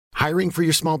Hiring for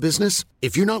your small business?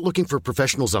 If you're not looking for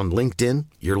professionals on LinkedIn,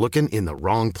 you're looking in the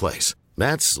wrong place.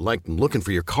 That's like looking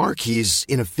for your car keys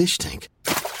in a fish tank.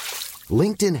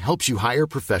 LinkedIn helps you hire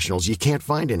professionals you can't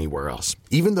find anywhere else,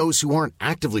 even those who aren't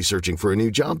actively searching for a new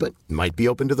job but might be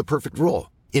open to the perfect role.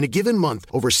 In a given month,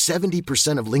 over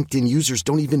 70% of LinkedIn users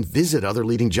don't even visit other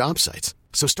leading job sites.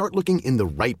 So start looking in the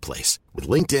right place. With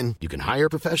LinkedIn, you can hire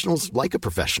professionals like a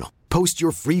professional. Post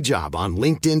your free job on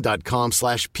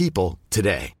linkedin.com/people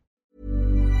today.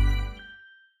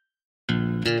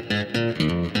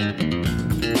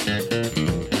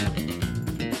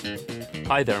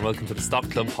 Hi there and welcome to the Stock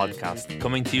Club podcast,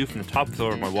 coming to you from the top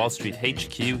floor of my Wall Street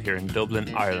HQ here in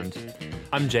Dublin, Ireland.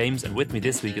 I'm James, and with me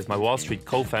this week is my Wall Street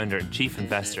co-founder and chief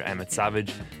investor Emmett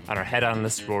Savage and our head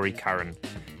analyst Rory Carron.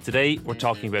 Today we're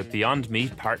talking about Beyond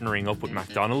Meat partnering up with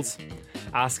McDonald's,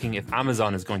 asking if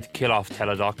Amazon is going to kill off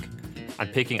Teladoc,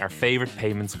 and picking our favourite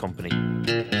payments company.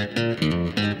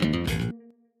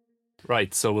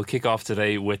 Right, so we'll kick off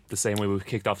today with the same way we've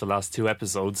kicked off the last two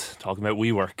episodes, talking about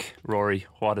WeWork. Rory,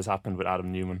 what has happened with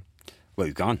Adam Newman? Well,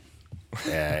 he's gone,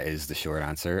 is the short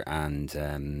answer.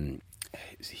 And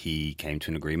he came to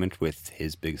an agreement with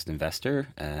his biggest investor,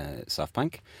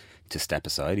 SoftBank, to step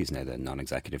aside. He's now the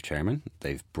non-executive chairman.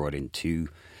 They've brought in two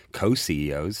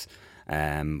co-CEOs,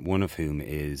 one of whom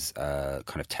is a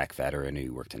kind of tech veteran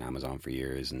who worked in Amazon for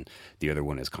years, and the other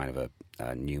one is kind of a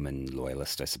Newman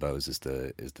loyalist, I suppose, is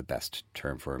the best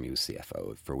term for him. He was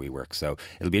CFO for WeWork. So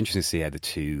it'll be interesting to see how the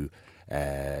two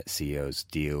CEOs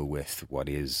deal with what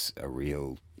is a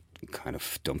real kind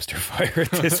of dumpster fire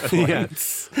at this point.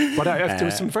 Yes. But there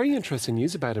was some very interesting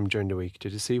news about him during the week.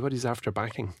 Did you see what he's after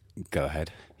backing? Go ahead.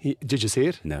 Did you see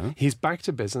it? No. He's backed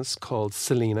a business called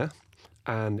Selena,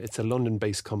 and it's a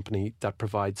London-based company that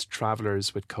provides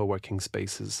travellers with co-working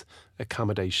spaces,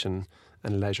 accommodation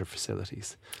and leisure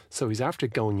facilities. So he's after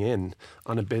going in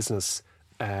on a business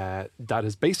that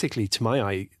is basically, to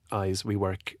my eyes,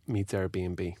 WeWork meets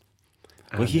Airbnb.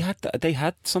 Well, they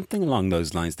had something along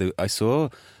those lines. I saw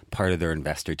part of their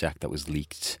investor deck that was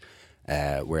leaked,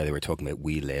 where they were talking about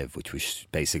WeLive, which was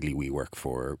basically WeWork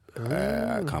for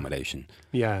accommodation.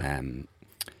 Yeah.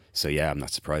 So yeah, I'm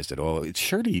not surprised at all.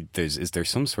 Surely there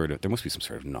must be some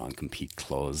sort of non-compete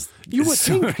clause. You would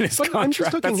think, but I'm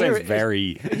just looking that here. Sounds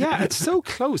very. Yeah, it's so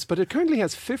close, but it currently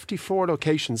has 54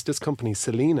 locations. This company,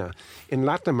 Selena, in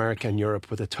Latin America and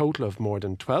Europe, with a total of more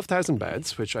than 12,000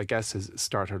 beds, which I guess is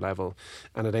starter level,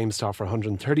 and it aims to offer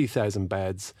 130,000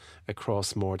 beds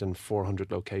across more than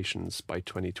 400 locations by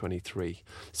 2023.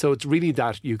 So it's really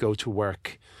that you go to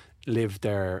work, live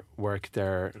there, work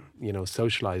there,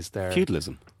 socialise there.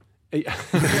 Feudalism.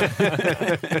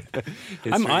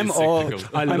 I'm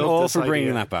all for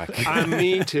bringing that back.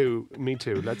 Me too.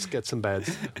 Let's get some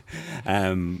beds.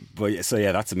 And the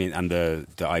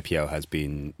IPO has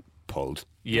been pulled.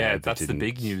 Yeah, that's the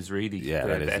big news, really. Yeah,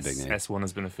 that is the big news. S1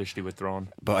 has been officially withdrawn.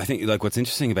 But I think, what's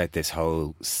interesting about this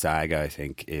whole saga, I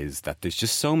think, is that there's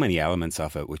just so many elements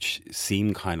of it which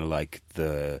seem kind of like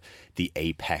the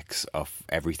apex of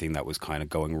everything that was kind of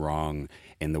going wrong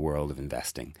in the world of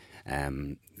investing.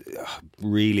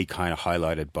 Really kind of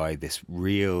highlighted by this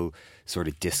real sort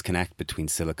of disconnect between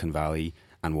Silicon Valley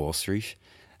and Wall Street.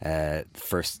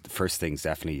 First thing's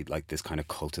definitely like this kind of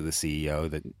cult of the CEO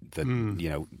that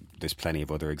there's plenty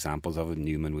of other examples of it.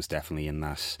 Newman was definitely in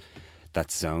that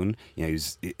zone. He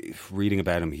was reading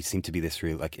about him. He seemed to be this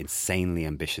real insanely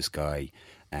ambitious guy.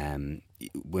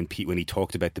 When he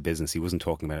talked about the business, he wasn't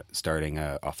talking about starting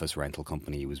an office rental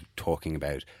company. He was talking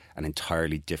about an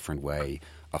entirely different way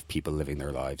of people living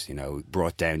their lives.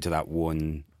 Brought down to that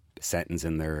one sentence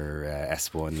in their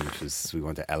S1, which was, we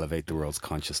want to elevate the world's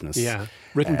consciousness. Yeah.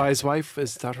 Written by his wife,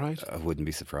 is that right? I wouldn't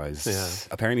be surprised. Yeah.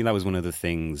 Apparently that was one of the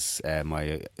things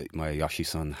my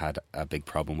Yoshi-son had a big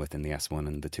problem with in the S1,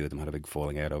 and the two of them had a big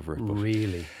falling out over it. But,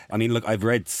 really? I mean, look, I've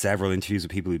read several interviews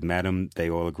with people who'd met him. They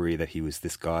all agree that he was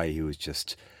this guy who was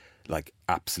just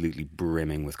absolutely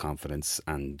brimming with confidence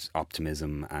and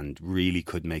optimism and really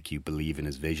could make you believe in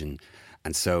his vision.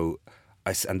 And so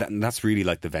that's really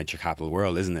like the venture capital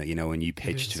world, isn't it? When you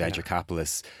pitch to venture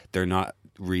capitalists, they're not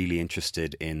really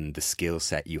interested in the skill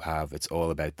set you have. It's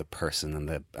all about the person and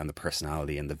the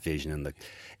personality and the vision and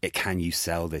can you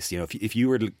sell this? If you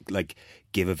were to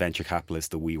give a venture capitalist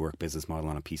the WeWork business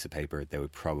model on a piece of paper, they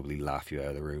would probably laugh you out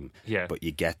of the room. Yeah. But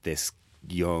you get this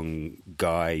young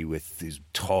guy who's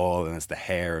tall and has the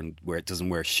hair and doesn't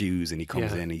wear shoes, and he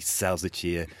comes in, he sells it to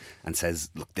you and says,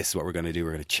 look, this is what we're going to do,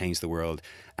 we're going to change the world.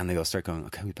 And they all start going,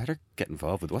 okay, we better get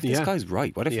involved with what if this guy's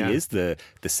right? What if he is the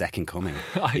second coming?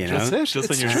 Just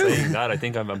when you're saying that, I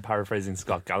think I'm paraphrasing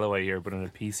Scott Galloway here, but in a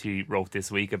piece he wrote this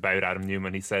week about Adam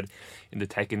Newman, he said, in the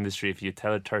tech industry, if you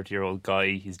tell a 30-year-old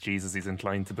guy he's Jesus, he's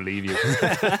inclined to believe you.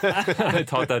 I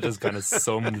thought that just kind of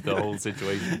summed the whole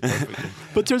situation perfectly.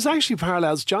 But there's actually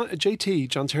parallels. John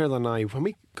Tyrrell and I, when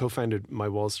we co-founded My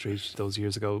Wall Street those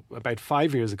years ago, about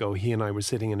 5 years ago, he and I were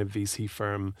sitting in a VC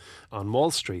firm on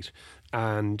Wall Street,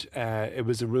 and it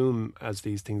was a room, as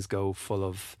these things go, full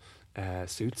of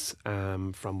suits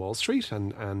from Wall Street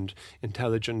and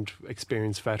intelligent,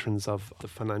 experienced veterans of the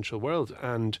financial world.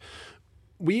 And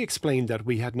we explained that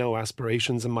we had no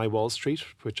aspirations in My Wall Street,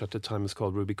 which at the time was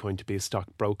called Rubycoin, to be a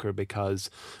stockbroker, because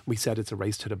we said it's a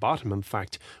race to the bottom. In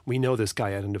fact, we know this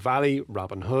guy out in the valley,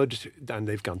 Robinhood, and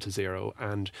they've gone to zero.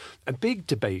 And a big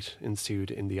debate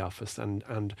ensued in the office,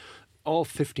 and all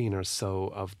 15 or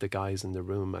so of the guys in the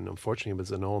room, and unfortunately it was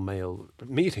an all-male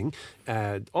meeting,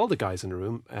 all the guys in the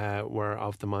room were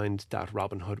of the mind that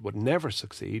Robinhood would never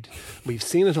succeed. We've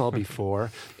seen it all before.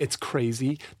 It's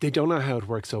crazy. They don't know how it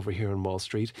works over here on Wall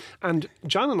Street. And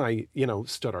John and I,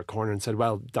 stood our corner and said,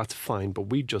 well, that's fine, but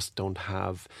we just don't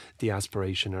have the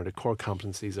aspiration or the core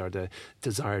competencies or the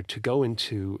desire to go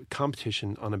into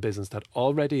competition on a business that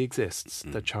already exists,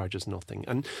 that charges nothing.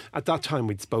 And at that time,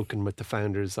 we'd spoken with the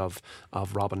founders of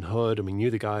Robinhood, and we knew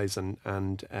the guys, and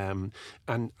on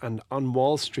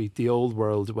Wall Street, the old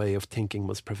world way of thinking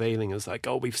was prevailing. It was like,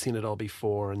 oh, we've seen it all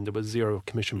before, and there was zero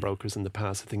commission brokers in the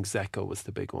past. I think Zecco was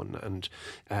the big one, and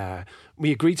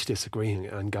we agreed to disagree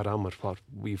and got on with what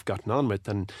we've gotten on with.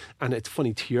 And it's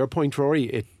funny, to your point, Rory,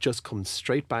 it just comes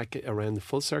straight back around the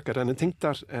full circuit. And I think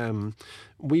that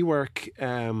WeWork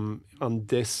on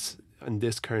this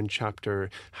current chapter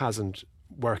hasn't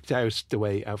worked out the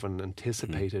way everyone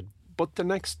anticipated. But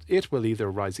it will either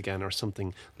rise again or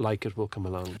something like it will come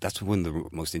along. That's one of the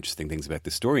most interesting things about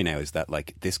the story now, is that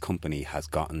this company has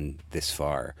gotten this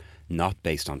far, not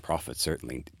based on profit,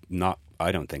 certainly not,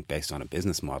 I don't think, based on a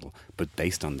business model, but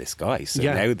based on this guy. So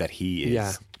now that he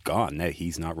is gone, now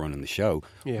he's not running the show,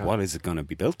 what is it going to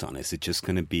be built on? Is it just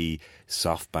going to be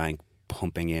SoftBank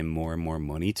pumping in more and more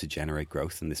money to generate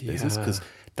growth in this business? Because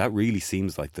that really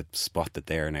seems like the spot that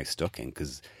they are now stuck in,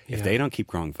 because if they don't keep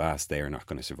growing fast, they are not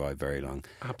going to survive very long.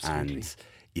 Absolutely.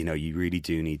 And you really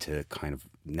do need to kind of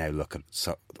now look at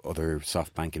other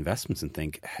SoftBank investments and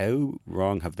think, how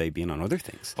wrong have they been on other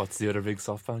things? What's the other big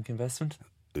SoftBank investment?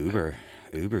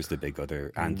 Uber's the big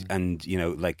other, and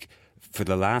for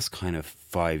the last kind of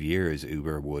 5 years,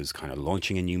 Uber was kind of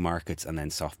launching in new markets, and then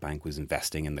SoftBank was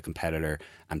investing in the competitor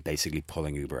and basically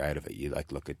pulling Uber out of it. You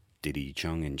look at Didi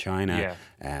Chung in China,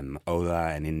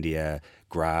 Ola in India,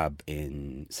 Grab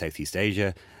in Southeast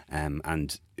Asia,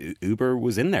 and Uber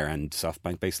was in there, and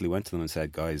SoftBank basically went to them and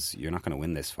said, guys, you're not going to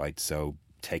win this fight, so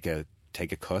take a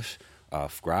cut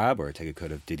off Grab or take a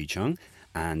cut of Didi Chung,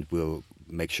 and we'll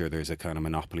make sure there's a kind of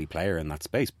monopoly player in that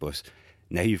space. But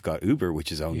now you've got Uber,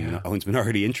 which owns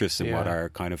minority interests in what are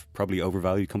kind of probably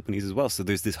overvalued companies as well. So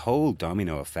there's this whole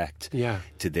domino effect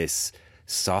to this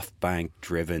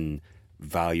SoftBank-driven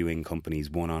valuing companies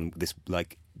one on this.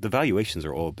 Like, the valuations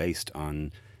are all based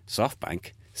on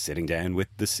SoftBank sitting down with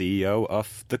the CEO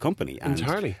of the company. And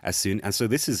entirely. So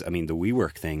this is, the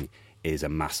WeWork thing is a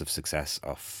massive success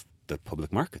of the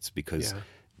public markets, because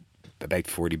about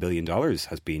 $40 billion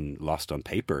has been lost on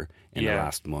paper in the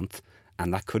last month.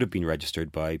 And that could have been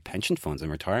registered by pension funds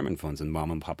and retirement funds and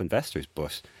mom and pop investors.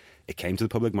 But it came to the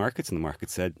public markets, and the market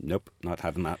said, nope, not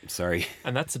having that, sorry.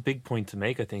 And that's a big point to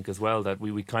make, I think, as well, that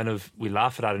we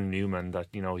laugh at Adam Newman, that,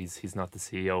 he's not the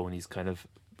CEO and he's kind of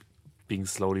being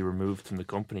slowly removed from the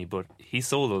company. But he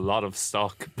sold a lot of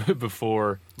stock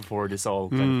before this all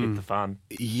kind of hit the fan.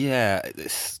 Yeah,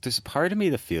 there's a part of me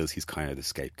that feels he's kind of the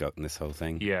scapegoat in this whole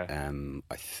thing. Yeah.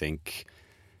 I think,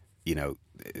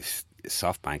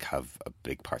 SoftBank have a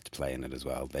big part to play in it as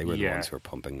well. They were the ones who were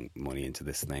pumping money into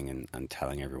this thing and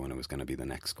telling everyone it was going to be the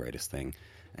next greatest thing.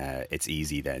 It's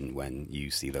easy then when you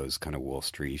see those kind of Wall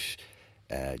Street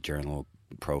journal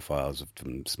profiles of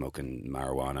them smoking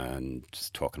marijuana and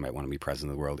just talking about wanting to be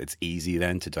president of the world. It's easy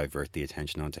then to divert the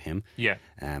attention onto him. Yeah.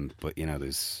 But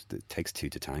it takes two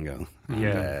to tango.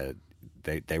 Yeah.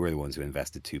 And, they were the ones who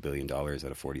invested $2 billion at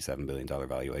a $47 billion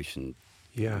valuation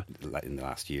in the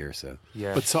last year or so.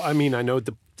 Yeah. But so, I mean, I know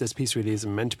this piece really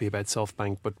isn't meant to be about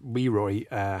SoftBank, but we, Roy,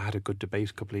 had a good debate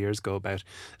a couple of years ago about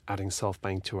adding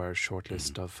SoftBank to our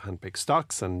shortlist of handpicked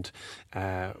stocks, and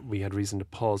we had reason to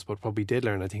pause. But what we did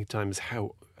learn, I think, at times,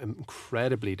 how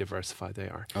incredibly diversified they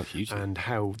are. Oh, hugely. And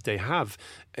how they have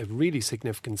a really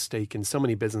significant stake in so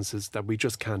many businesses that we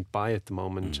just can't buy at the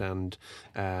moment. And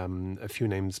a few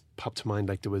names pop to mind,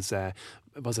 like there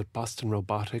was it Boston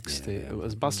Robotics?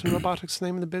 Was Boston Robotics the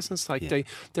name of the business? Like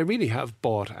they really have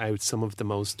bought out some of the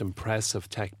most impressive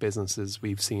tech businesses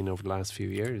we've seen over the last few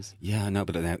years. Yeah, no,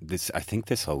 but I think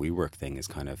this whole WeWork thing is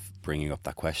kind of bringing up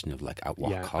that question of like at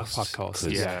what cost? At what cost?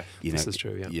 Yeah, this is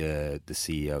true. Yeah, the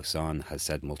CEO Son has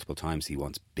said multiple times he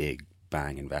wants big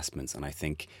bang investments, and I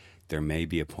think there may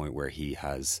be a point where he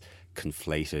has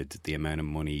conflated the amount of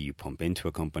money you pump into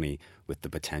a company with the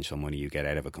potential money you get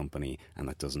out of a company, and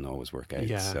that doesn't always work out.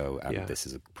 This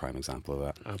is a prime example of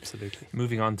that. Absolutely.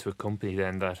 Moving on to a company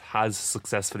then that has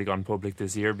successfully gone public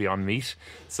this year, Beyond Meat.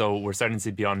 So we're starting to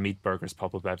see Beyond Meat burgers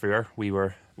pop up everywhere. We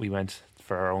went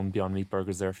for our own Beyond Meat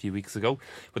burgers there a few weeks ago.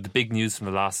 But the big news from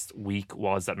the last week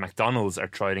was that McDonald's are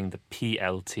trialling the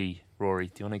PLT. Rory,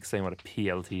 do you want to explain what a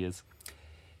PLT is?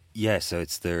 Yeah, so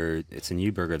it's a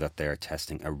new burger that they're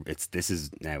testing. This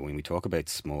is now, when we talk about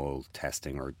small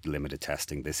testing or limited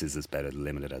testing, this is about as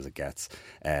limited as it gets.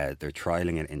 They're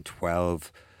trialling it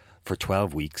for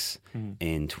 12 weeks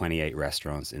in 28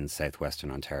 restaurants in southwestern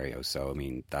Ontario. So I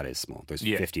mean, that is small. There's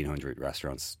 1,500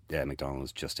 restaurants,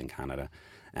 McDonald's, just in Canada.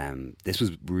 This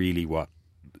was really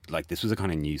this was a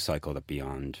kind of news cycle that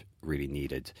Beyond really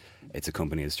needed. It's a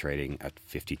company that's trading at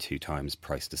 52 times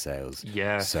price to sales.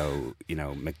 Yeah. So,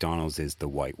 McDonald's is the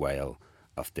white whale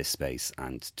of this space,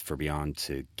 and for Beyond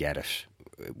to get it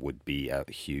would be a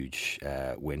huge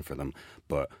win for them.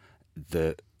 But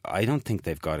I don't think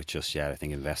they've got it just yet. I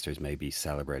think investors may be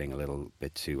celebrating a little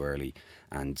bit too early.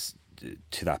 And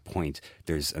to that point,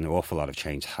 there's an awful lot of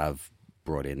change have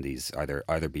brought in these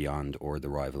either Beyond or the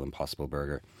rival Impossible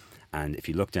Burger. And if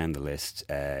you look down the list,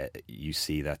 you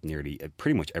see that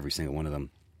pretty much every single one of them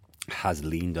has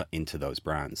leaned into those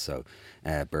brands. So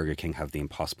Burger King have the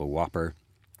Impossible Whopper,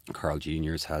 Carl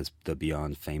Jr.'s has the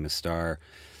Beyond Famous Star,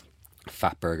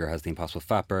 Fat Burger has the Impossible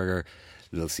Fat Burger,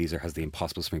 Little Caesar has the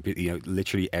Impossible Spring.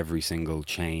 Literally every single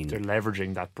chain. They're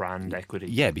leveraging that brand equity.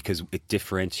 Yeah, because it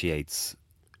differentiates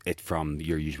it from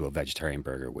your usual vegetarian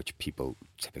burger, which people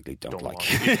typically don't like.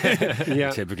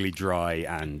 Typically dry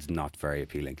and not very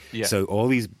appealing. Yeah. So all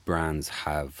these brands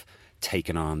have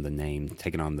taken on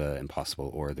the Impossible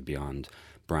or the Beyond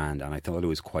brand, and I thought it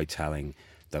was quite telling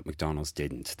that McDonald's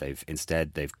didn't.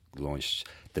 They've launched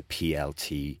the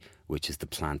PLT, which is the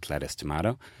plant lettuce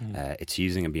tomato. It's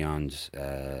using a Beyond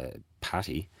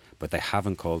patty, but they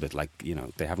haven't called it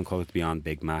the Beyond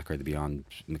Big Mac or the Beyond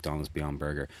McDonald's Beyond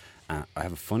Burger. I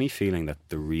have a funny feeling that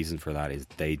the reason for that is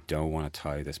they don't want to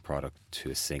tie this product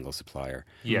to a single supplier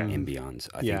in Beyond.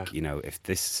 I think, if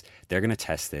they're going to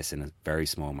test this in a very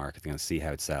small market, they're going to see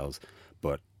how it sells,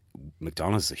 but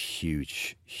McDonald's is a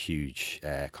huge, huge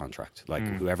contract.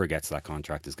 Whoever gets that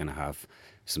contract is going to have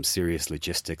some serious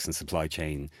logistics and supply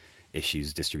chain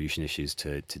issues, distribution issues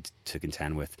to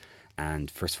contend with.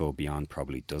 And first of all, Beyond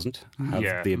probably doesn't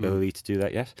have the ability to do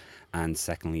that yet. And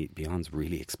secondly, Beyond's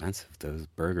really expensive. Those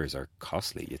burgers are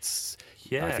costly.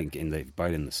 I think if you buy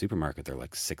it in the supermarket, they're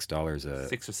like $6 $6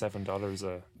 or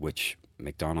 $7 which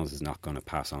McDonald's is not going to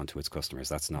pass on to its customers.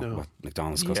 That's not what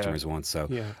McDonald's customers want. So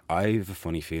I have a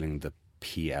funny feeling the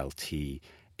PLT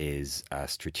is a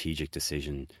strategic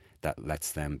decision that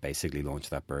lets them basically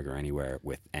launch that burger anywhere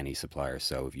with any supplier.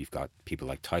 So if you've got people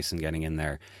like Tyson getting in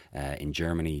there, in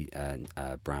Germany,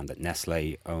 a brand that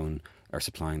Nestle own are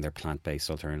supplying their plant-based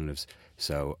alternatives.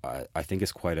 So I think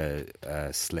it's quite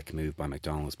a slick move by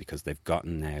McDonald's, because they've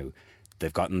gotten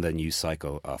the news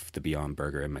cycle of the Beyond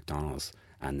Burger in McDonald's,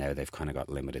 and now they've kind of got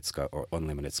limited scope or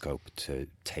unlimited scope to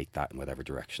take that in whatever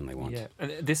direction they want. Yeah,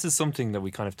 and this is something that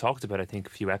we kind of talked about, I think, a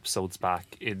few episodes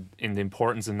back, in the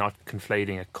importance of not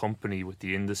conflating a company with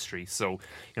the industry. So,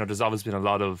 there's always been a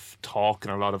lot of talk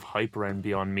and a lot of hype around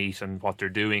Beyond Meat and what they're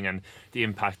doing, and the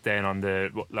impact then on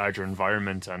the larger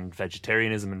environment and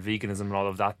vegetarianism and veganism and all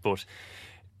of that. But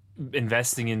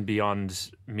investing in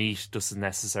Beyond Meat doesn't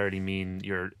necessarily mean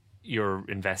you're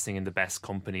investing in the best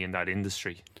company in that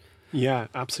industry. Yeah,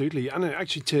 absolutely. And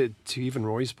actually, to even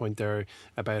Roy's point there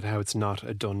about how it's not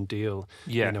a done deal,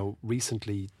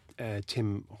 recently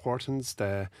Tim Hortons,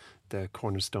 the the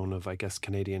cornerstone of, I guess,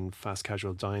 Canadian fast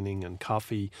casual dining and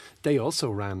coffee, they also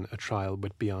ran a trial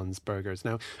with Beyond's Burgers.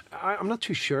 Now, I'm not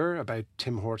too sure about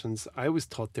Tim Hortons. I always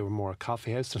thought they were more a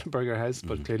coffee house than a burger house,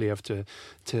 but clearly you have to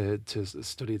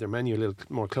study their menu a little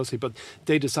more closely. But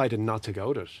they decided not to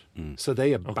go to it. So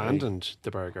they abandoned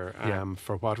the burger.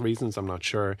 For what reasons, I'm not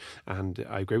sure. And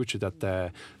I agree with you that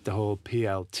the whole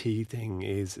PLT thing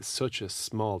is such a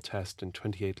small test in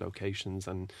 28 locations.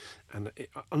 And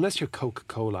unless you're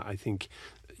Coca-Cola, I think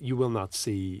you will not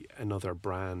see another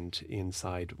brand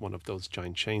inside one of those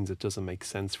giant chains. It doesn't make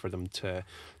sense for them to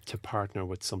partner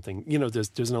with something. You know,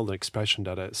 there's an old expression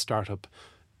that a startup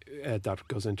that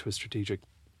goes into a strategic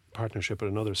partnership with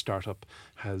another startup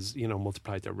has, you know,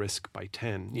 multiplied their risk by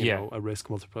 10. You know, a risk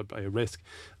multiplied by a risk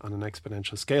on an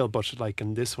exponential scale. But like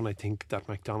in this one, I think that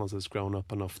McDonald's has grown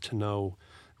up enough to know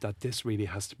that this really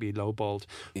has to be lowballed.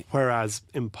 Whereas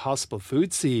Impossible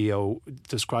Foods CEO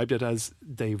described it as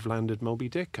they've landed Moby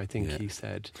Dick, I think he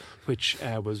said, which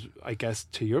was, I guess,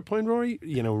 to your point, Rory,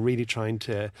 you know, really trying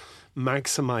to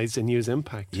maximise the news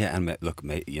impact. Yeah, and look,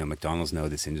 you know, McDonald's know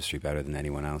this industry better than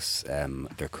anyone else.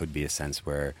 There could be a sense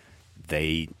where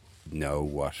they know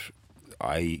what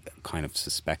I kind of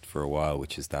suspect for a while,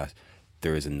 which is that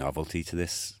there is a novelty to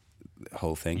this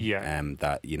whole thing.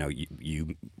 That, you know,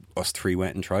 you us three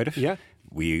went and tried it.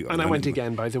 I went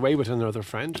again, by the way, with another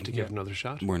friend to give another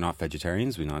shot. We're not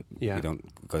vegetarians. We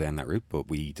don't go down that route, but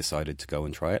we decided to go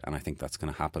and try it, and I think that's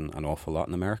going to happen an awful lot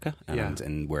in America and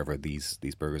in wherever these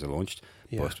burgers are launched.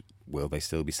 But will they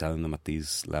still be selling them at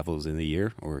these levels in a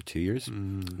year or 2 years?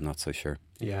 I'm not so sure.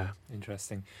 Yeah.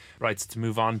 Interesting. Right, so to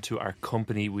move on to our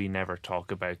company we never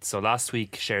talk about. So last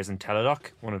week, shares in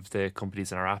Teladoc, one of the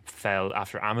companies in our app, fell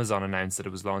after Amazon announced that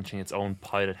it was launching its own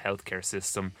pilot healthcare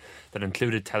system that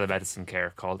included telemedicine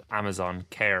care called Amazon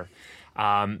Care.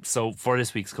 So for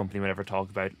this week's company we never talk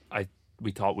about,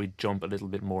 we thought we'd jump a little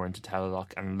bit more into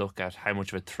Teladoc and look at how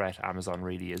much of a threat Amazon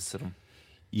really is to them.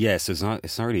 Yeah, so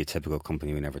it's not really a typical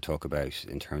company we never talk about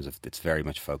in terms of it's very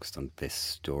much focused on this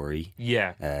story.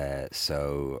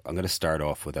 So I'm going to start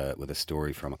off with a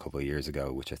story from a couple of years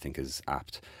ago, which I think is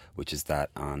apt, which is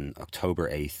that on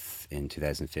October 8th in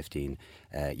 2015,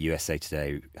 USA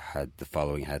Today had the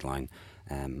following headline: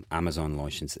 Amazon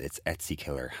launches its Etsy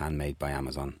killer, handmade by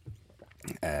Amazon.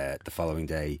 The following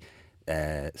day,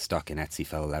 stock in Etsy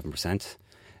fell 11%.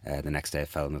 The next day it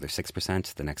fell another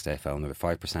 6%. The next day it fell another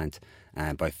 5%.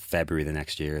 And by February the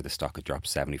next year, the stock had dropped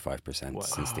 75%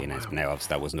 since the announcement. Now,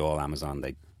 obviously, that wasn't all Amazon.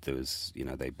 There was, you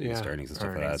know, they missed earnings and stuff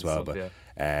like that as well. But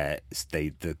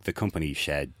the company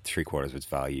shed 3/4 of its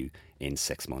value in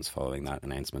 6 months following that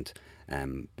announcement.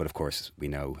 But of course, we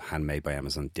know handmade by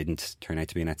Amazon didn't turn out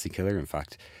to be an Etsy killer. In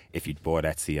fact, if you'd bought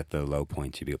Etsy at the low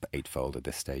point, you'd be up 8-fold at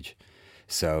this stage.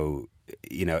 So,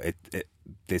 you know,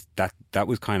 that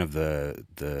was kind of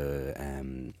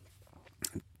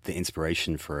the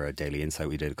inspiration for a daily insight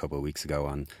we did a couple of weeks ago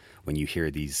on when you hear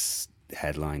these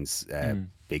headlines,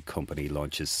 big company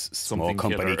launches small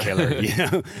company killer, you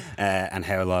know, and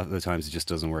how a lot of the times it just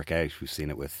doesn't work out. We've seen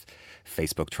it with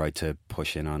Facebook tried to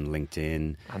push in on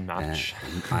LinkedIn and Match,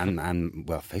 and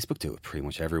well, Facebook do it pretty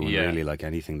much everyone really. Like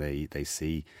anything they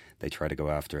see, they try to go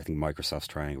after. I think Microsoft's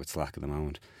trying it with Slack at the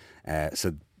moment.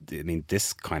 So I mean,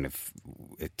 this kind of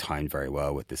it timed very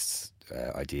well with this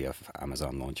idea of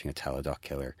Amazon launching a Teladoc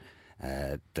killer.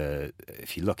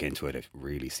 If you look into it, it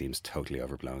really seems totally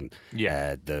overblown.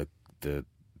 The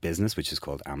business, which is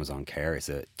called Amazon Care, is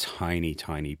a tiny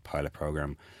pilot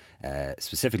program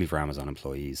specifically for Amazon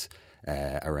employees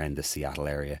around the Seattle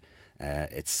area.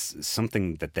 It's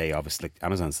something that they obviously,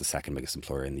 Amazon's the second biggest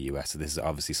employer in the US, so this is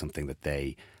obviously something that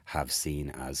they have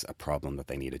seen as a problem that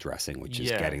they need addressing, which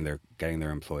is getting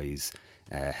their employees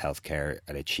healthcare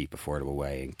at a cheap, affordable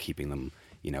way and keeping them,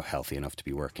 you know, healthy enough to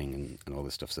be working and all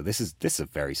this stuff. So this is a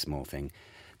very small thing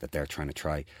that they're trying to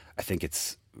try. I think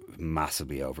it's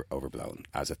massively overblown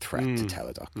as a threat to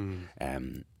Teladoc.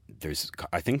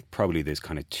 I think probably there's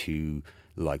kind of two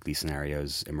likely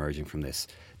scenarios emerging from this.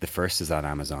 The first is that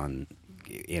Amazon,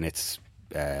 in its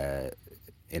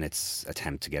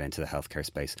attempt to get into the healthcare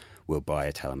space, will buy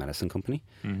a telemedicine company,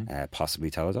 possibly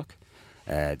Teladoc.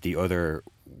 The other,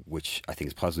 which I think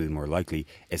is possibly more likely,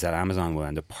 is that Amazon will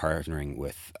end up partnering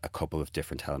with a couple of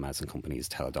different telemedicine companies,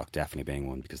 Teladoc definitely being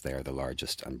one because they are the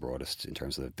largest and broadest in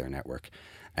terms of their network.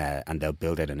 And they'll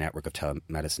build out a network of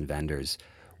telemedicine vendors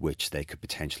which they could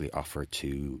potentially offer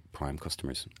to Prime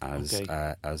customers as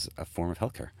a form of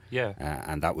healthcare.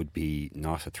 And that would be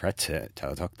not a threat to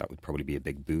Teladoc. That would probably be a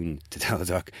big boon to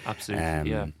Teladoc.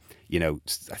 Absolutely, You know,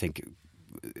 I think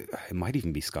it might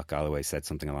even be Scott Galloway said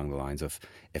something along the lines of,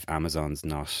 if Amazon's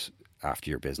not after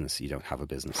your business, you don't have a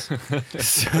business.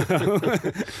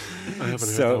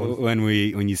 So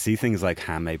when you see things like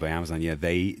Handmade by Amazon,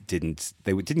 they didn't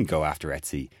go after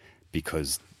Etsy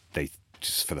because they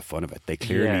just for the fun of it. They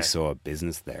clearly saw a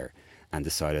business there and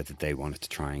decided that they wanted to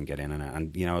try and get in on it.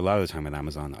 And a lot of the time with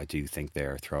Amazon, I do think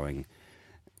they're throwing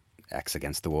X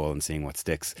against the wall and seeing what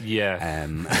sticks. Yeah.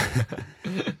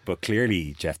 But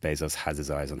clearly Jeff Bezos has his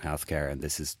eyes on healthcare, and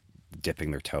this is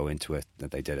dipping their toe into it.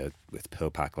 That they did it with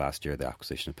PillPack last year, the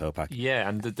acquisition of PillPack. Yeah,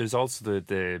 and there's also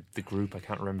the group, I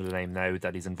can't remember the name now,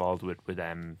 that he's involved with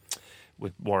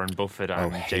Warren Buffett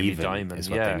and Jamie Dimon. Is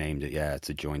what they named it. Yeah, it's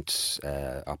a joint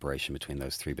operation between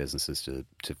those three businesses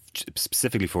to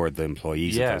specifically for the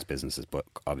employees of those businesses, but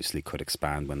obviously could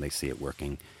expand when they see it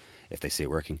working, if they see it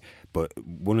working. But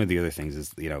one of the other things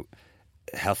is,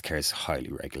 healthcare is a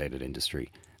highly regulated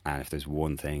industry. And if there's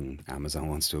one thing Amazon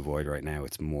wants to avoid right now,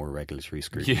 it's more regulatory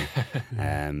scrutiny.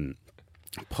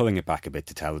 Pulling it back a bit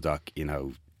to Teladoc,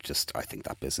 I think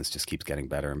that business just keeps getting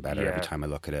better and better. Every time I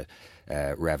look at it,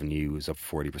 revenue is up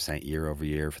 40% year over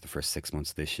year for the first 6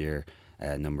 months of this year.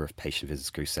 Number of patient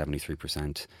visits grew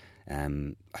 73%.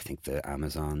 I think the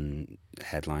Amazon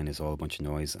headline is all a bunch of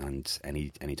noise, and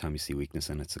anytime you see weakness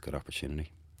in it, it's a good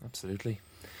opportunity. Absolutely.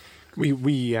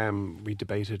 We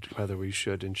debated whether we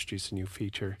should introduce a new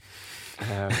feature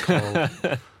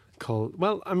called.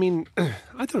 Well, I mean, I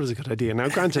thought it was a good idea. Now,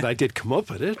 granted, I did come up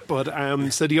with it, but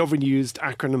so the overused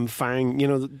acronym FANG,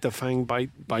 the FANG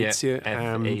bites you.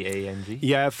 FAANG.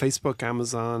 Yeah, Facebook,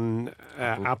 Amazon,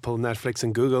 Apple, Netflix,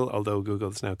 and Google. Although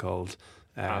Google's now called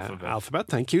Alphabet,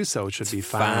 thank you. So it should be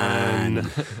FAN.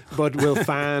 But will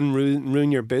FAN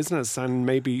ruin your business? And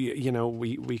maybe,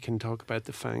 we can talk about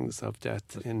the fangs of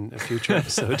death in a future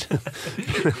episode.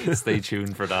 Stay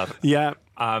tuned for that. Yeah.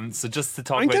 So just to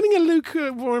talk I'm getting a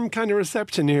lukewarm kind of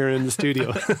reception here in the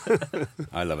studio.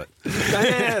 I love it.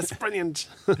 Yes, brilliant.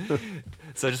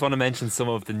 So I just want to mention some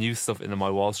of the new stuff in the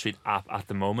My Wall Street app at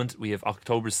the moment. We have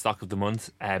October's stock of the month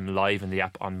live in the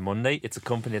app on Monday. It's a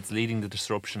company that's leading the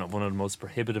disruption of one of the most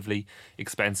prohibitively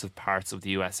expensive parts of the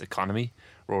US economy.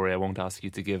 Rory, I won't ask you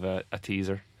to give a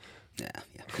teaser. Yeah.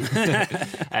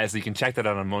 So you can check that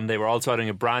out on Monday. We're also adding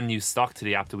a brand new stock to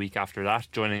the app the week after that,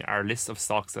 joining our list of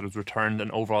stocks that has returned an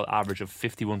overall average of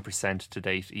 51% to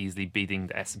date, easily beating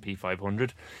the S&P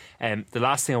 500. The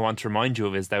last thing I want to remind you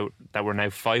of is that we're now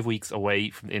 5 weeks away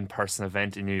from the in-person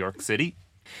event in New York City.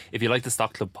 If you like the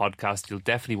Stock Club podcast, you'll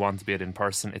definitely want to be at in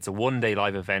person. It's a one-day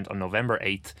live event on November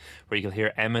 8th where you'll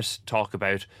hear Emmett talk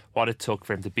about what it took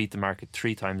for him to beat the market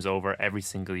 3 times over every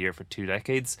single year for 2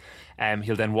 decades.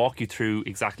 He'll then walk you through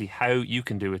exactly how you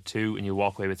can do it too, and you'll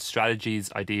walk away with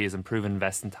strategies, ideas and proven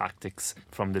investing tactics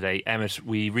from the day. Emmett,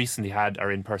 we recently had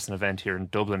our in-person event here in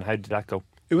Dublin. How did that go?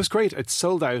 It was great. It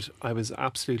sold out. I was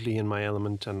absolutely in my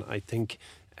element, and I think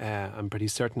I'm pretty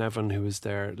certain everyone who was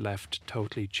there left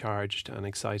totally charged and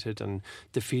excited, and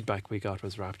the feedback we got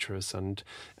was rapturous. And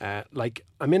I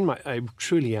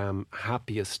truly am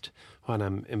happiest when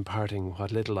I'm imparting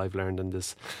what little I've learned in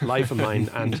this life of mine.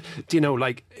 And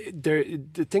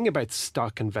the thing about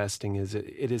stock investing is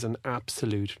it is an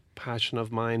absolute passion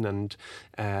of mine, and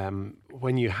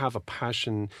when you have a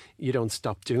passion, you don't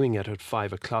stop doing it at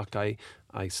 5 o'clock.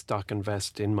 I stock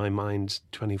invest in my mind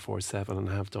 24/7 and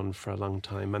have done for a long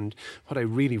time. And what I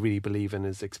really, really believe in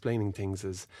is explaining things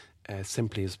as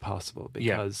simply as possible,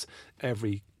 because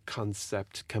every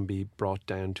concept can be brought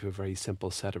down to a very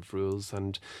simple set of rules.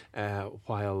 And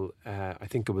while I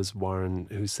think it was Warren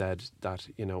who said that,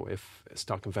 if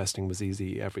stock investing was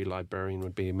easy, every librarian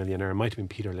would be a millionaire. It might have been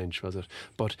Peter Lynch, was it?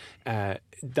 But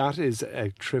that is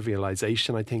a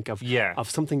trivialization, I think, of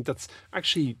something that's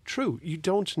actually true. You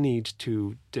don't need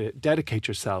to dedicate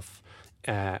yourself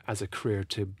as a career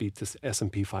to beat this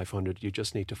S&P 500. You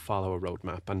just need to follow a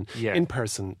roadmap, and in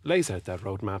person lays out that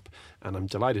roadmap, and I'm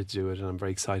delighted to do it, and I'm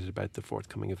very excited about the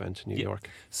forthcoming event in New York.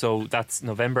 So that's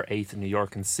November 8th in New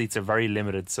York, and seats are very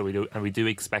limited, so we do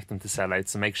expect them to sell out,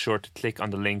 so make sure to click on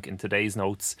the link in today's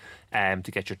notes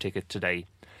to get your ticket today.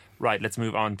 Right, let's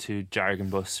move on to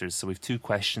Jargon Busters. So we've 2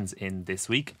 questions in this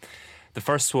week. The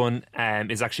first one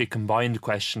is actually a combined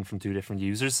question from 2 different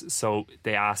users. So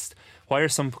they asked, why are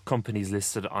some companies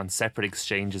listed on separate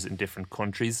exchanges in different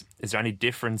countries? Is there any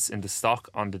difference in the stock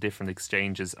on the different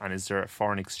exchanges? And is there a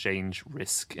foreign exchange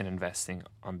risk in investing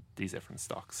on these different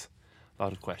stocks? A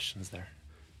lot of questions there.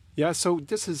 Yeah, so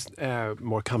this is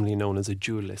more commonly known as a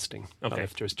dual listing. Okay.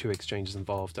 If there's 2 exchanges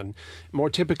involved. And more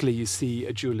typically you see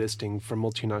a dual listing for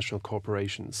multinational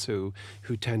corporations who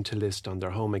tend to list on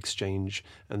their home exchange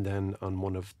and then on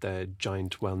one of the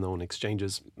giant well-known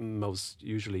exchanges, most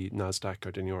usually NASDAQ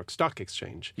or the New York Stock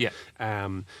Exchange. Yeah.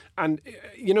 And And,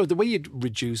 the way you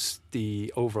reduce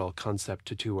the overall concept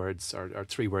to 2 words or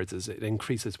 3 words is it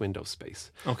increases window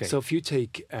space. Okay. So if you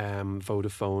take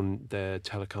Vodafone, the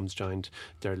telecoms giant,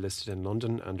 they're listed in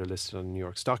London and they're listed on the New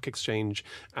York Stock Exchange,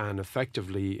 and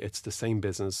effectively it's the same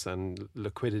business, and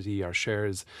liquidity or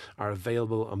shares are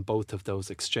available on both of those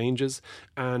exchanges,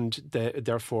 and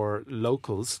therefore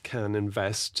locals can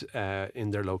invest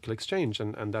in their local exchange,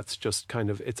 and that's just kind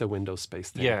of, it's a window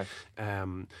space thing. Yeah.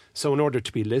 So in order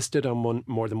to be listed on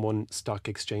more than one stock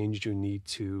exchange, you need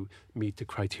to meet the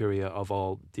criteria of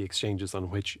all the exchanges on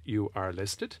which you are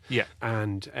listed. Yeah.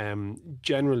 And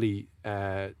generally,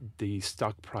 the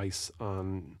stock price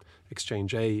on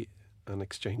exchange A and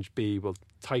exchange B will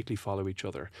tightly follow each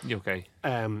other. Okay.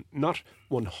 Not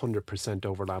 100%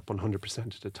 overlap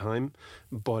 100% at the time,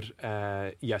 but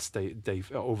yes, they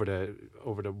over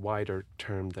the wider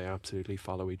term they absolutely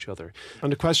follow each other. On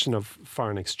the question of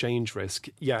foreign exchange risk,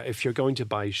 yeah, if you're going to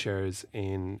buy shares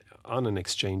on an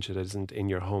exchange that isn't in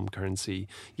your home currency,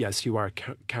 yes, you are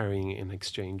carrying an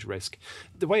exchange risk.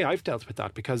 The way I've dealt with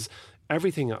that, because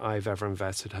everything I've ever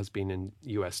invested has been in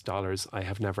US dollars. I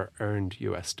have never earned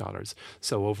US dollars.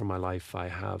 So over my life, I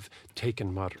have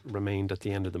taken what remained at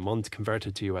the end of the month,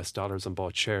 converted to US dollars and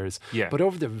bought shares. Yeah. But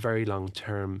over the very long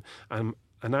term, I'm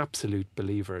an absolute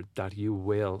believer that you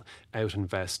will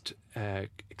outinvest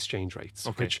exchange rates,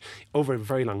 Okay. which over the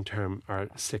very long term are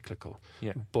cyclical.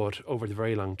 Yeah. But over the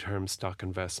very long term, stock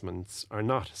investments are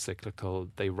not cyclical.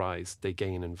 They rise, they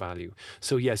gain in value.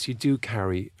 So yes, you do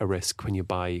carry a risk when you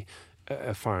buy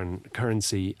a foreign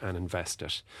currency and invest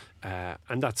it.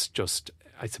 And that's just,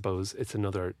 I suppose, it's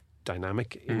another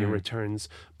dynamic in your returns,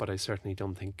 but I certainly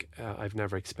don't think, I've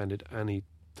never expended any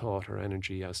thought or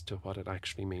energy as to what it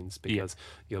actually means, because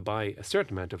you'll buy a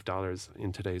certain amount of dollars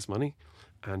in today's money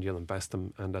and you'll invest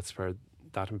them, and that's where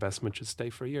that investment should stay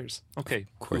for years. Okay.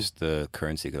 Of course, the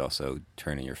currency could also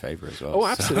turn in your favour as well. Oh,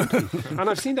 absolutely. And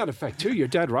I've seen that effect too. You're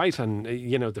dead right. And,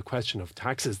 the question of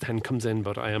taxes then comes in,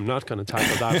 but I am not going to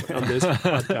tackle that on this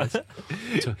podcast.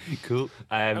 So, Cool.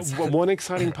 one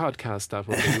exciting podcast that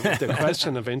will be the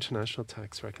question of international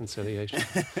tax reconciliation.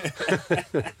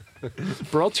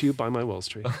 Brought to you by my Wall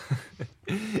Street.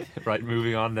 Right,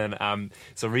 moving on then.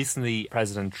 So recently,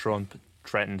 President Trump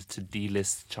threatened to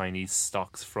delist Chinese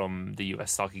stocks from the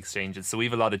US stock exchanges. So we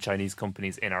have a lot of Chinese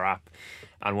companies in our app,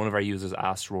 and one of our users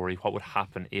asked Rory what would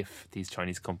happen if these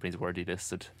Chinese companies were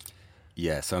delisted.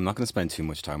 Yeah, so I'm not going to spend too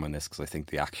much time on this because I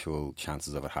think the actual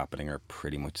chances of it happening are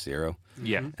pretty much zero.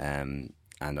 Yeah. And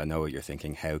I know what you're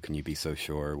thinking. How can you be so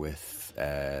sure with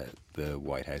the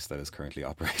White House that is currently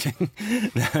operating?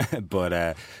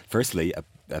 But firstly,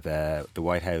 the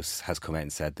White House has come out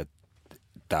and said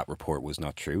that report was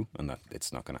not true and that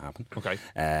it's not going to happen. Okay.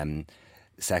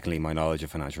 Secondly, my knowledge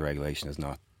of financial regulation is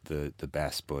not the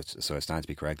best, but so I stand to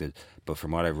be corrected. But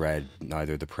from what I've read,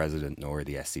 neither the president nor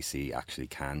the SEC actually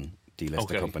can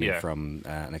delist a company from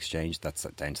an exchange. That's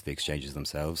down to the exchanges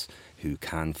themselves, who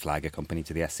can flag a company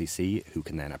to the SEC, who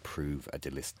can then approve a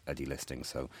delisting.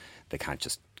 So they can't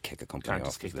just kick a company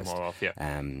off the list. Them all off,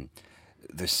 yeah.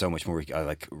 There's so much more. I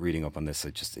like reading up on this.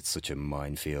 It's such a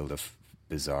minefield of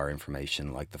bizarre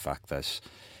information, like the fact that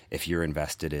if you're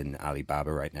invested in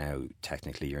Alibaba right now,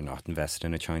 technically you're not invested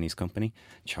in a Chinese company.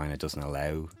 China doesn't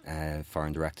allow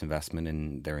foreign direct investment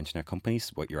in their internet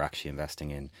companies. What you're actually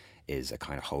investing in is a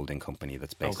kind of holding company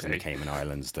that's based in the Cayman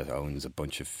Islands that owns a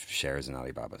bunch of shares in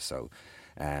Alibaba. So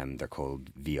they're called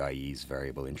VIEs,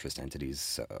 variable interest entities.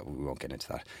 So we won't get into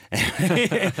that.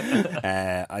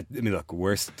 I mean, look,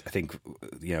 I think,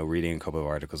 reading a couple of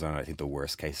articles on it, I think the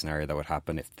worst case scenario that would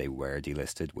happen if they were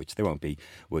delisted, which they won't be,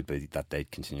 would be that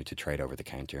they'd continue to trade over the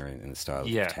counter in the style of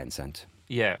Tencent.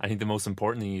 Yeah, I think the most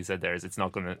important thing you said there is it's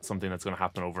not something that's going to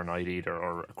happen overnight either,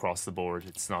 or across the board.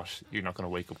 You're not going to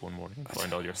wake up one morning and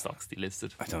find all your stocks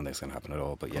delisted. I don't think it's going to happen at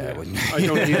all, but yeah. It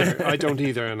wouldn't. I don't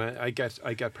either, and I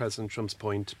get President Trump's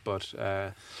point, but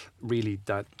really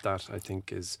that I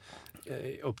think is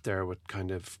up there with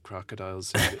kind of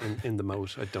crocodiles in the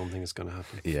moat. I don't think it's going to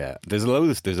happen. Yeah, there's a load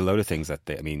of things that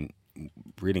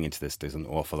reading into this, there's an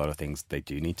awful lot of things they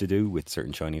do need to do with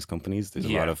certain Chinese companies. There's a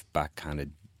lot of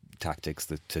backhanded tactics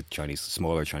that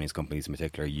smaller Chinese companies in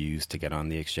particular use to get on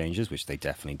the exchanges, which they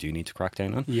definitely do need to crack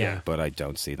down on. Yeah. But I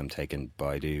don't see them taking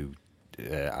Baidu,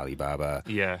 Alibaba,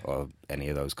 or any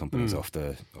of those companies off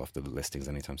the listings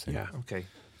anytime soon. Yeah. Okay.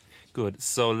 Good.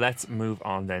 So let's move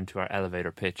on then to our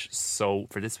elevator pitch. So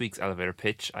for this week's elevator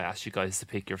pitch, I asked you guys to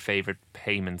pick your favourite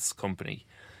payments company.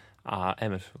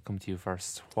 Emmett, we'll come to you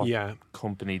first. What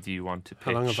company do you want to pitch?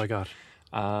 How long have I got?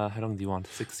 How long do you want?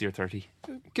 60 or 30?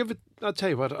 I'll tell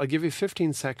you what, I'll give you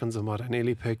 15 seconds on what I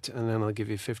nearly picked, and then I'll give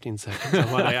you 15 seconds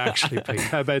on what I actually picked.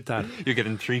 How about that? You're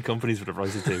getting 3 companies for the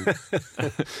price of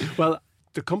 2. Well,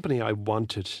 the company I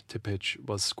wanted to pitch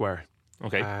was Square.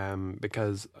 Okay.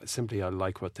 Because simply I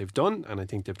like what they've done, and I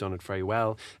think they've done it very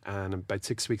well. And about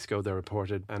 6 weeks ago they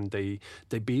reported, and they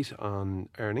beat on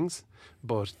earnings,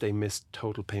 but they missed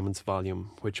total payments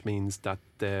volume, which means that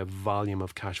the volume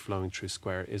of cash flowing through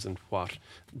Square isn't what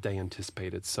they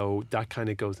anticipated. So that kind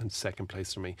of goes into second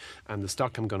place for me. And the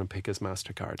stock I'm going to pick is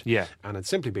MasterCard. Yeah. And it's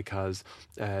simply because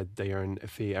they earn a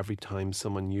fee every time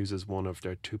someone uses one of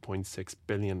their 2.6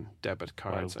 billion debit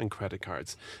cards and credit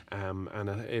cards. And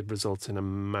it results in a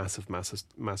massive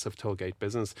tollgate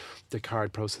business. The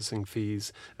card processing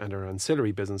fees and our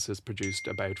ancillary businesses produced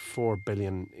about 4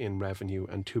 billion in revenue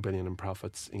and 2 billion in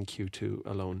profits in Q2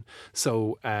 alone.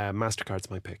 So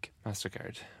MasterCard's my pick.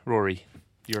 MasterCard. Rory,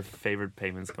 your favourite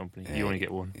payments company? You only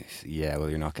get one. Yeah, well,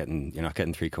 you're not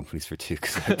getting 3 companies for 2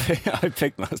 because I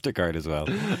picked MasterCard as well.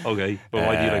 Okay, but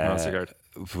why do you like MasterCard?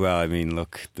 Well, I mean,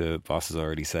 look, the boss has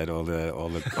already said all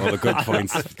the good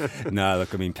points. No,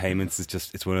 look, I mean, payments is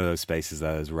it's one of those spaces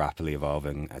that is rapidly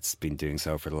evolving. It's been doing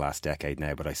so for the last decade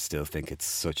now, but I still think it's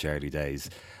such early days.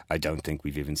 I don't think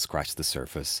we've even scratched the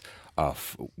surface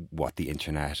of what the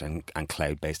internet and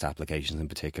cloud-based applications in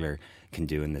particular can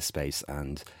do in this space.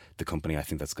 And the company I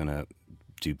think that's going to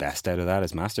do best out of that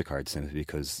is MasterCard, simply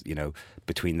because, you know,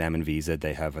 between them and Visa,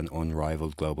 they have an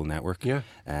unrivaled global network. Yeah.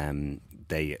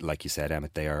 They, like you said,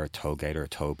 Emmett, they are a toll gate or a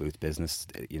toll booth business.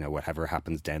 You know, whatever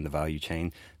happens down the value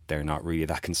chain, they're not really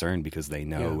that concerned because they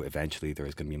know eventually there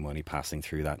is going to be money passing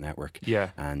through that network. Yeah.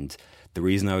 And the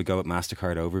reason I would go with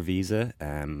MasterCard over Visa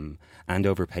and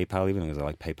over PayPal, even because I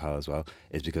like PayPal as well,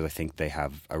 is because I think they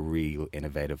have a real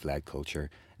innovative-led culture.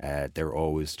 They're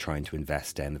always trying to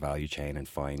invest down the value chain and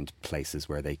find places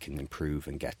where they can improve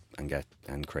and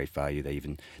create value.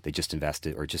 They just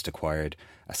invested or just acquired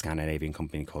a Scandinavian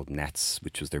company called Nets,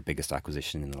 which was their biggest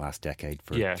acquisition in the last decade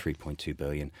for 3.2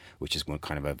 billion, which is one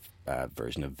kind of a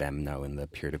version of Venmo in the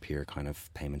peer-to-peer kind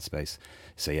of payment space.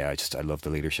 So yeah, I love the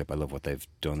leadership. I love what they've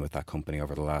done with that company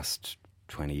over the last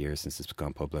 20 years since it's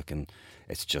gone public, and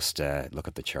it's just look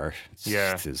at the chart.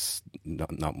 There's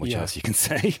not much else you can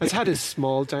say. It's had a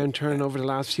small downturn over the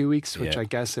last few weeks, which I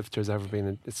guess if there's ever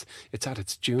been it's at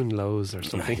its June lows or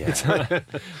something.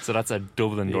 So that's a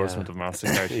double endorsement of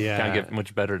MasterCard. Can't get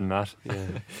much better than that.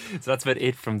 So that's about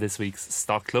it from this week's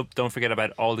Stock Club. Don't forget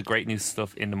about all the great new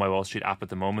stuff in the My Wall Street app at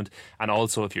the moment, and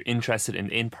also if you're interested in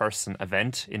an in-person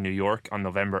event in New York on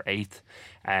November 8th,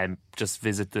 just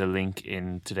visit the link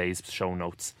in today's show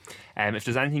notes. If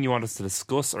there's anything you want us to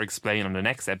discuss or explain on the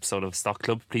next episode of Stock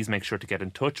Club, please make sure to get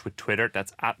in touch with Twitter.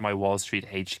 That's at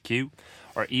MyWallStreetHQ,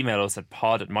 or email us at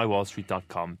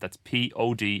pod@mywallstreet.com. That's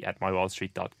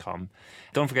pod@mywallstreet.com.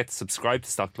 Don't forget to subscribe to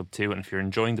Stock Club too, and if you're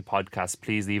enjoying the podcast,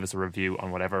 please leave us a review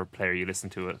on whatever player you listen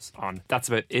to us on. That's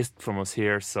about it from us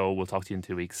here, so we'll talk to you in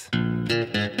 2 weeks.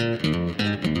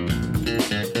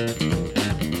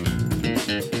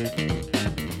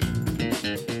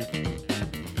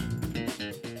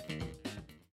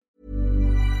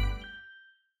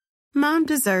 Mom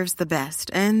deserves the best,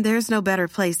 and there's no better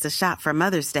place to shop for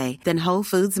Mother's Day than Whole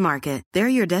Foods Market. They're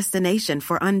your destination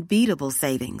for unbeatable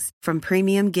savings, from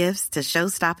premium gifts to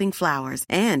show-stopping flowers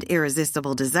and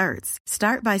irresistible desserts.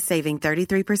 Start by saving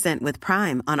 33% with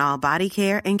Prime on all body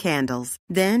care and candles.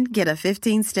 Then get a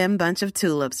 15-stem bunch of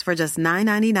tulips for just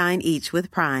 $9.99 each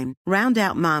with Prime. Round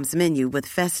out Mom's menu with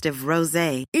festive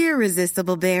rosé,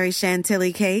 irresistible berry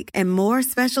chantilly cake, and more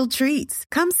special treats.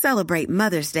 Come celebrate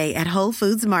Mother's Day at Whole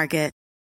Foods Market.